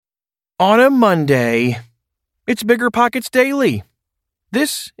On a Monday, it's Bigger Pockets Daily.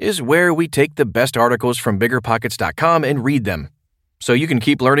 This is where we take the best articles from BiggerPockets.com and read them, so you can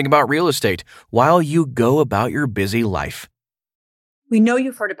keep learning about real estate while you go about your busy life. We know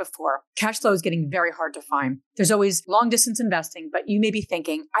you've heard it before. Cash flow is getting very hard to find. There's always long distance investing, but you may be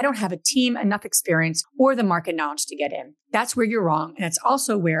thinking, I don't have a team, enough experience, or the market knowledge to get in. That's where you're wrong. And it's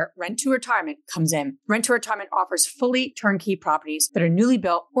also where Rent to Retirement comes in. Rent to Retirement offers fully turnkey properties that are newly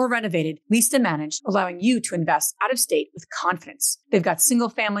built or renovated, leased and managed, allowing you to invest out of state with confidence. They've got single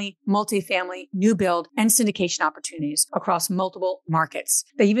family, multifamily, new build, and syndication opportunities across multiple markets.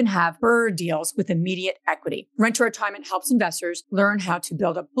 They even have BRRRR deals with immediate equity. Rent to Retirement helps investors learn how to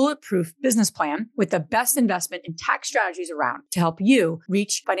build a bulletproof business plan with the best investment and tax strategies around to help you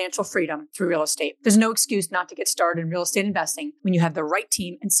reach financial freedom through real estate. There's no excuse not to get started in real estate investing when you have the right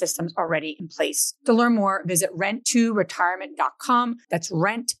team and systems already in place. To learn more, visit rent2retirement.com. That's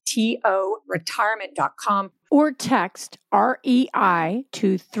rent2retirement.com. Or text REI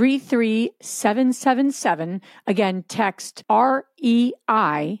to 33777. Again, text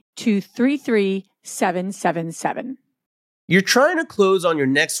REI to 33777. You're trying to close on your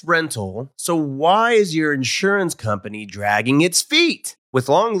next rental, so why is your insurance company dragging its feet? With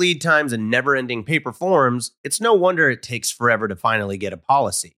long lead times and never-ending paper forms, it's no wonder it takes forever to finally get a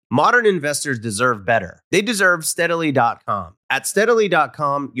policy. Modern investors deserve better. They deserve Steadily.com. At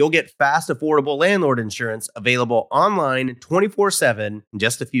Steadily.com, you'll get fast, affordable landlord insurance available online 24/7 in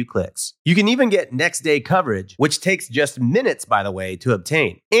just a few clicks. You can even get next-day coverage, which takes just minutes, by the way, to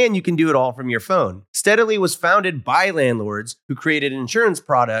obtain. And you can do it all from your phone. Steadily was founded by landlords who created insurance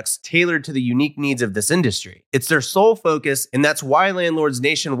products tailored to the unique needs of this industry. It's their sole focus, and that's why landlords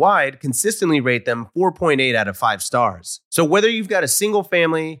nationwide consistently rate them 4.8 out of 5 stars. So whether you've got a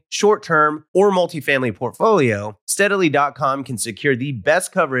single-family, short-term, or multifamily portfolio, Steadily.com can secure the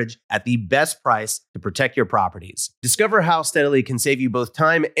best coverage at the best price to protect your properties. Discover how Steadily can save you both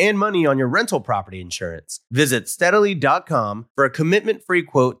time and money on your rental property insurance. Visit Steadily.com for a commitment-free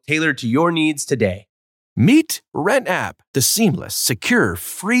quote tailored to your needs today. Meet RentApp, the seamless, secure,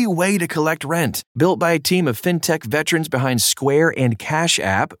 free way to collect rent. Built by a team of fintech veterans behind Square and Cash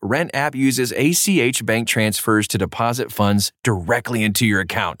App, RentApp uses ACH bank transfers to deposit funds directly into your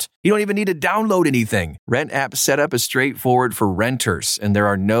account. You don't even need to download anything. RentApp setup is straightforward for renters, and there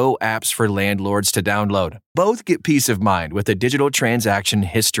are no apps for landlords to download. Both get peace of mind with a digital transaction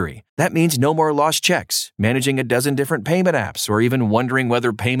history. That means no more lost checks, managing a dozen different payment apps, or even wondering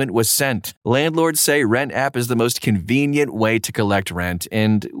whether payment was sent. Landlords say RentApp is the most convenient way to collect rent,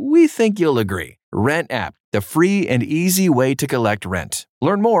 and we think you'll agree. RentApp, the free and easy way to collect rent.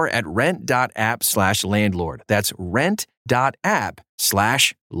 Learn more at rent.app/landlord. That's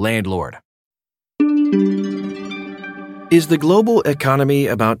rent.app/landlord. Is the global economy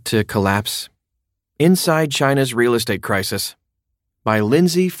about to collapse? Inside China's Real Estate Crisis by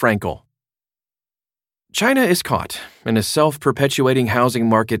Lindsay Frankel. China is caught in a self-perpetuating housing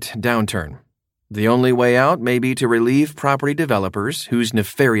market downturn. The only way out may be to relieve property developers whose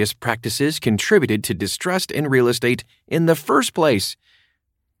nefarious practices contributed to distrust in real estate in the first place.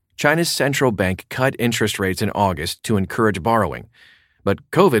 China's central bank cut interest rates in August to encourage borrowing, but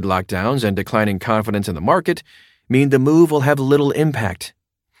COVID lockdowns and declining confidence in the market mean the move will have little impact.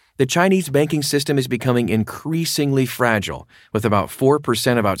 The Chinese banking system is becoming increasingly fragile, with about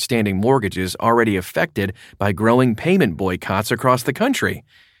 4% of outstanding mortgages already affected by growing payment boycotts across the country.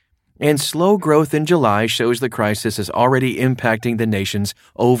 And slow growth in July shows the crisis is already impacting the nation's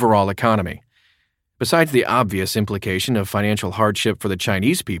overall economy. Besides the obvious implication of financial hardship for the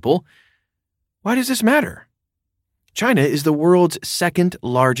Chinese people, why does this matter? China is the world's second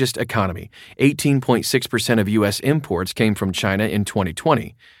largest economy. 18.6% of U.S. imports came from China in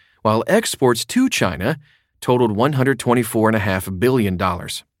 2020, while exports to China totaled $124.5 billion.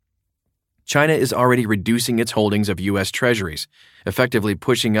 China is already reducing its holdings of U.S. treasuries, effectively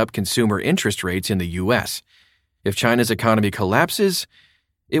pushing up consumer interest rates in the U.S. If China's economy collapses,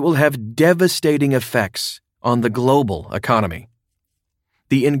 it will have devastating effects on the global economy.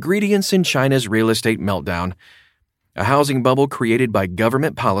 The ingredients in China's real estate meltdown: a housing bubble created by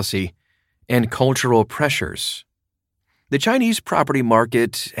government policy and cultural pressures. The Chinese property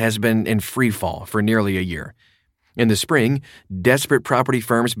market has been in freefall for nearly a year. In the spring, desperate property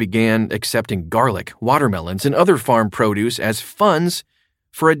firms began accepting garlic, watermelons, and other farm produce as funds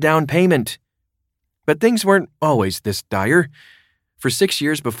for a down payment. But things weren't always this dire. For 6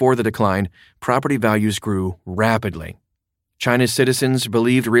 years before the decline, property values grew rapidly. China's citizens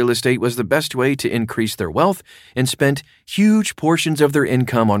believed real estate was the best way to increase their wealth and spent huge portions of their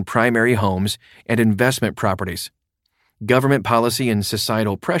income on primary homes and investment properties. Government policy and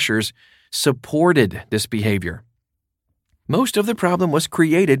societal pressures supported this behavior. Most of the problem was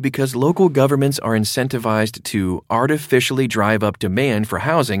created because local governments are incentivized to artificially drive up demand for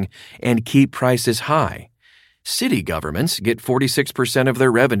housing and keep prices high. City governments get 46% of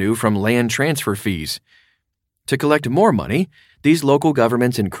their revenue from land transfer fees. To collect more money, these local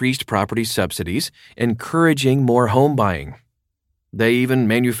governments increased property subsidies, encouraging more home buying. They even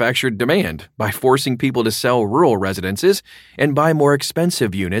manufactured demand by forcing people to sell rural residences and buy more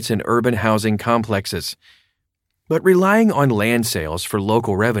expensive units in urban housing complexes. But relying on land sales for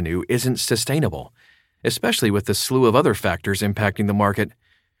local revenue isn't sustainable, especially with the slew of other factors impacting the market.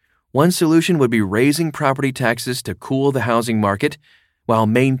 One solution would be raising property taxes to cool the housing market while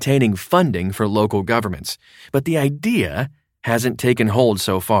maintaining funding for local governments. But the idea hasn't taken hold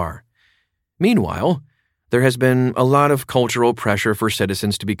so far. Meanwhile, there has been a lot of cultural pressure for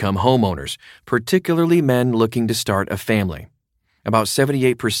citizens to become homeowners, particularly men looking to start a family. About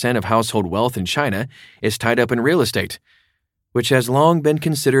 78% of household wealth in China is tied up in real estate, which has long been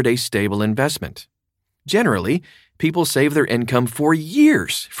considered a stable investment. Generally, people save their income for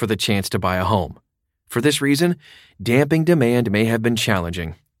years for the chance to buy a home. For this reason, damping demand may have been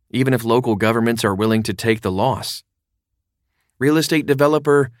challenging, even if local governments are willing to take the loss. Real estate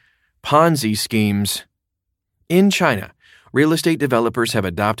developer Ponzi schemes. In China, real estate developers have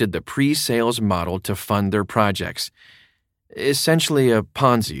adopted the pre-sales model to fund their projects. Essentially a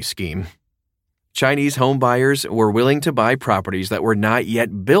Ponzi scheme. Chinese home buyers were willing to buy properties that were not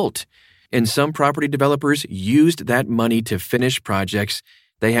yet built, and some property developers used that money to finish projects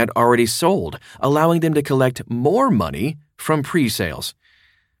they had already sold, allowing them to collect more money from pre-sales.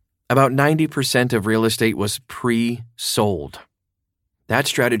 About 90% of real estate was pre-sold. That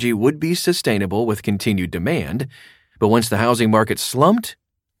strategy would be sustainable with continued demand, but once the housing market slumped,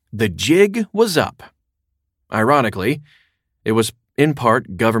 the jig was up. Ironically, it was in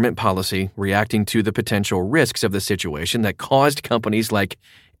part government policy reacting to the potential risks of the situation that caused companies like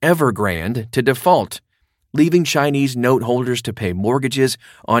Evergrande to default, leaving Chinese note holders to pay mortgages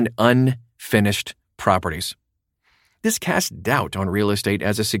on unfinished properties. This cast doubt on real estate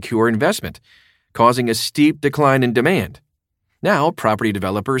as a secure investment, causing a steep decline in demand. Now, property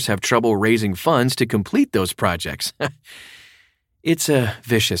developers have trouble raising funds to complete those projects. It's a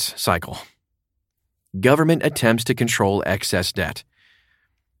vicious cycle. Government attempts to control excess debt.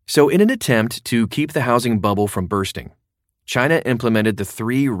 So, in an attempt to keep the housing bubble from bursting, China implemented the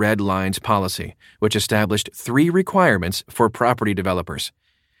 3 red lines policy, which established 3 requirements for property developers.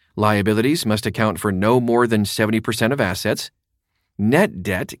 Liabilities must account for no more than 70% of assets. Net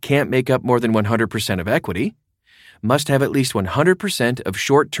debt can't make up more than 100% of equity. Must have at least 100% of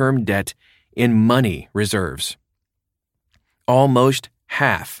short-term debt in money reserves. Almost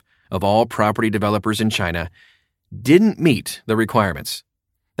half of all property developers in China didn't meet the requirements.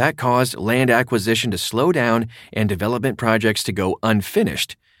 That caused land acquisition to slow down and development projects to go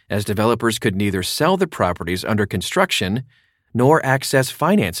unfinished, as developers could neither sell the properties under construction nor access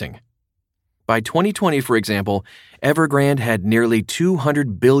financing. By 2020, for example, Evergrande had nearly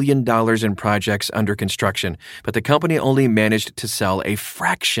 $200 billion in projects under construction, but the company only managed to sell a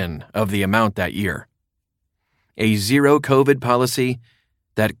fraction of the amount that year. A zero-COVID policy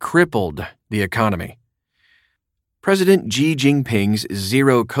that crippled the economy. President Xi Jinping's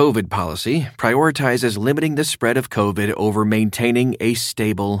zero-COVID policy prioritizes limiting the spread of COVID over maintaining a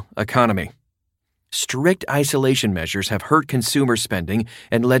stable economy. Strict isolation measures have hurt consumer spending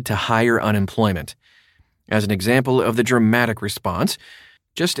and led to higher unemployment. As an example of the dramatic response,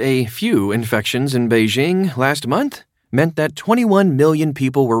 just a few infections in Beijing last month meant that 21 million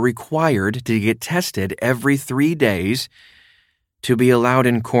people were required to get tested every 3 days to be allowed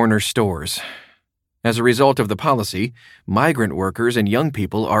in corner stores. As a result of the policy, migrant workers and young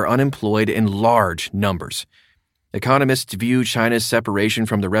people are unemployed in large numbers. Economists view China's separation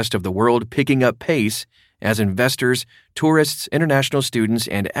from the rest of the world picking up pace as investors, tourists, international students,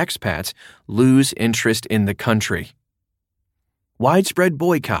 and expats lose interest in the country. Widespread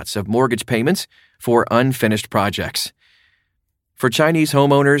boycotts of mortgage payments for unfinished projects. For Chinese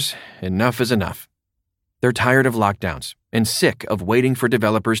homeowners, enough is enough. They're tired of lockdowns and sick of waiting for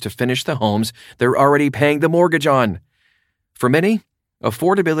developers to finish the homes they're already paying the mortgage on. For many,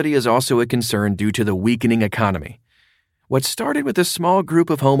 affordability is also a concern due to the weakening economy. What started with a small group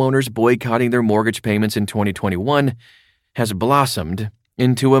of homeowners boycotting their mortgage payments in 2021 has blossomed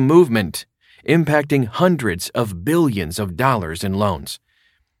into a movement impacting hundreds of billions of dollars in loans.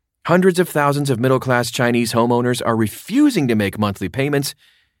 Hundreds of thousands of middle-class Chinese homeowners are refusing to make monthly payments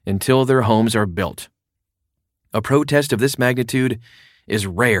until their homes are built. A protest of this magnitude is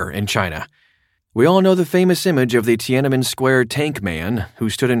rare in China. We all know the famous image of the Tiananmen Square tank man who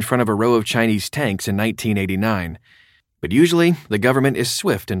stood in front of a row of Chinese tanks in 1989. But usually, the government is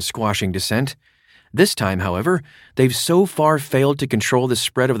swift in squashing dissent. This time, however, they've so far failed to control the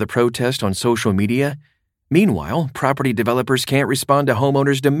spread of the protest on social media. Meanwhile, property developers can't respond to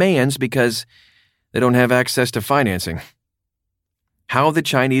homeowners' demands because they don't have access to financing. How the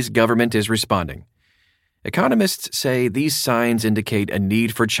Chinese government is responding. Economists say these signs indicate a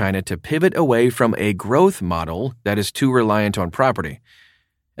need for China to pivot away from a growth model that is too reliant on property.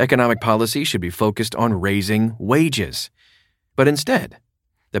 Economic policy should be focused on raising wages. But instead,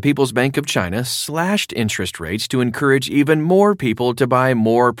 the People's Bank of China slashed interest rates to encourage even more people to buy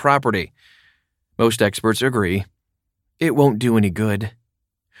more property. Most experts agree it won't do any good.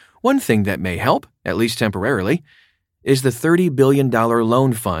 One thing that may help, at least temporarily, is the $30 billion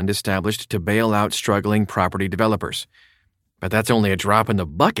loan fund established to bail out struggling property developers. But that's only a drop in the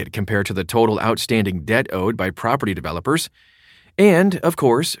bucket compared to the total outstanding debt owed by property developers. And, of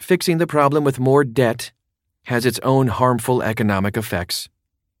course, fixing the problem with more debt has its own harmful economic effects.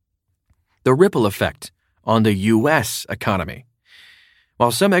 The ripple effect on the U.S. economy.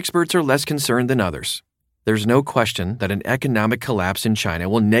 While some experts are less concerned than others, there's no question that an economic collapse in China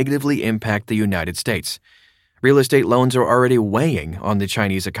will negatively impact the United States. Real estate loans are already weighing on the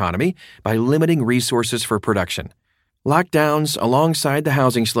Chinese economy by limiting resources for production. Lockdowns alongside the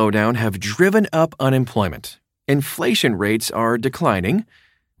housing slowdown have driven up unemployment. Inflation rates are declining.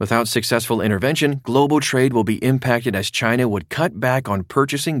 Without successful intervention, global trade will be impacted as China would cut back on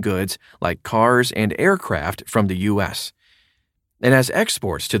purchasing goods like cars and aircraft from the U.S. And as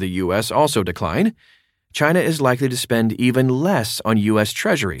exports to the U.S. also decline, China is likely to spend even less on U.S.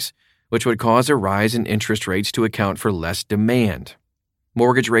 treasuries, which would cause a rise in interest rates to account for less demand.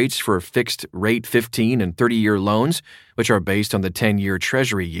 Mortgage rates for fixed-rate 15- and 30-year loans, which are based on the 10-year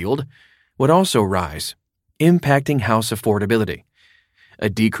treasury yield, would also rise, impacting house affordability. A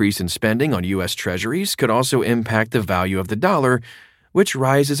decrease in spending on U.S. treasuries could also impact the value of the dollar, which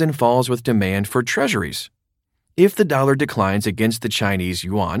rises and falls with demand for treasuries. If the dollar declines against the Chinese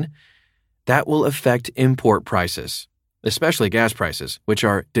yuan, that will affect import prices, especially gas prices, which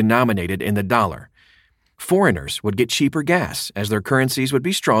are denominated in the dollar. Foreigners would get cheaper gas as their currencies would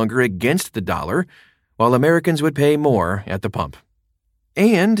be stronger against the dollar, while Americans would pay more at the pump.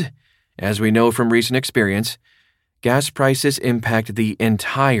 And, as we know from recent experience, gas prices impact the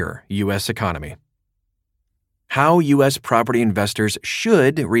entire U.S. economy. How U.S. property investors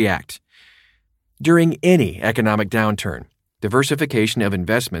should react. During any economic downturn, diversification of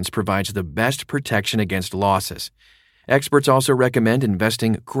investments provides the best protection against losses. Experts also recommend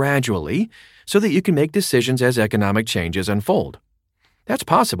investing gradually so that you can make decisions as economic changes unfold. That's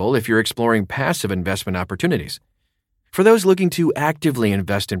possible if you're exploring passive investment opportunities. For those looking to actively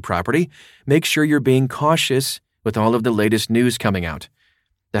invest in property, make sure you're being cautious with all of the latest news coming out.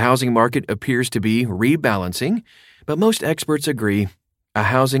 The housing market appears to be rebalancing, but most experts agree a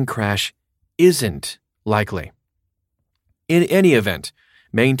housing crash isn't likely. In any event,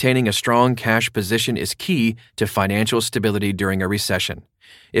 maintaining a strong cash position is key to financial stability during a recession.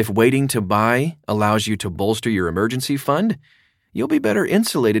 If waiting to buy allows you to bolster your emergency fund, you'll be better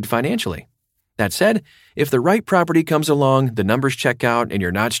insulated financially. That said, if the right property comes along, the numbers check out, and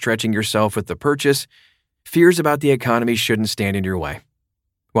you're not stretching yourself with the purchase, fears about the economy shouldn't stand in your way.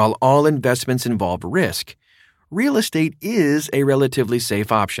 While all investments involve risk, real estate is a relatively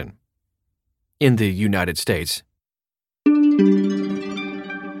safe option. In the United States.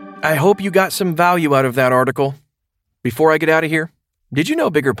 I hope you got some value out of that article. Before I get out of here, did you know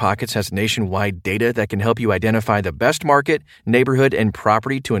BiggerPockets has nationwide data that can help you identify the best market, neighborhood, and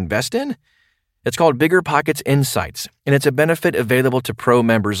property to invest in? It's called BiggerPockets Insights, and it's a benefit available to pro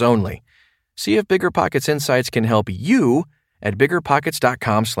members only. See if BiggerPockets Insights can help you at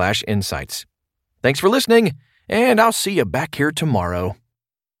biggerpockets.com/insights. Thanks for listening, and I'll see you back here tomorrow.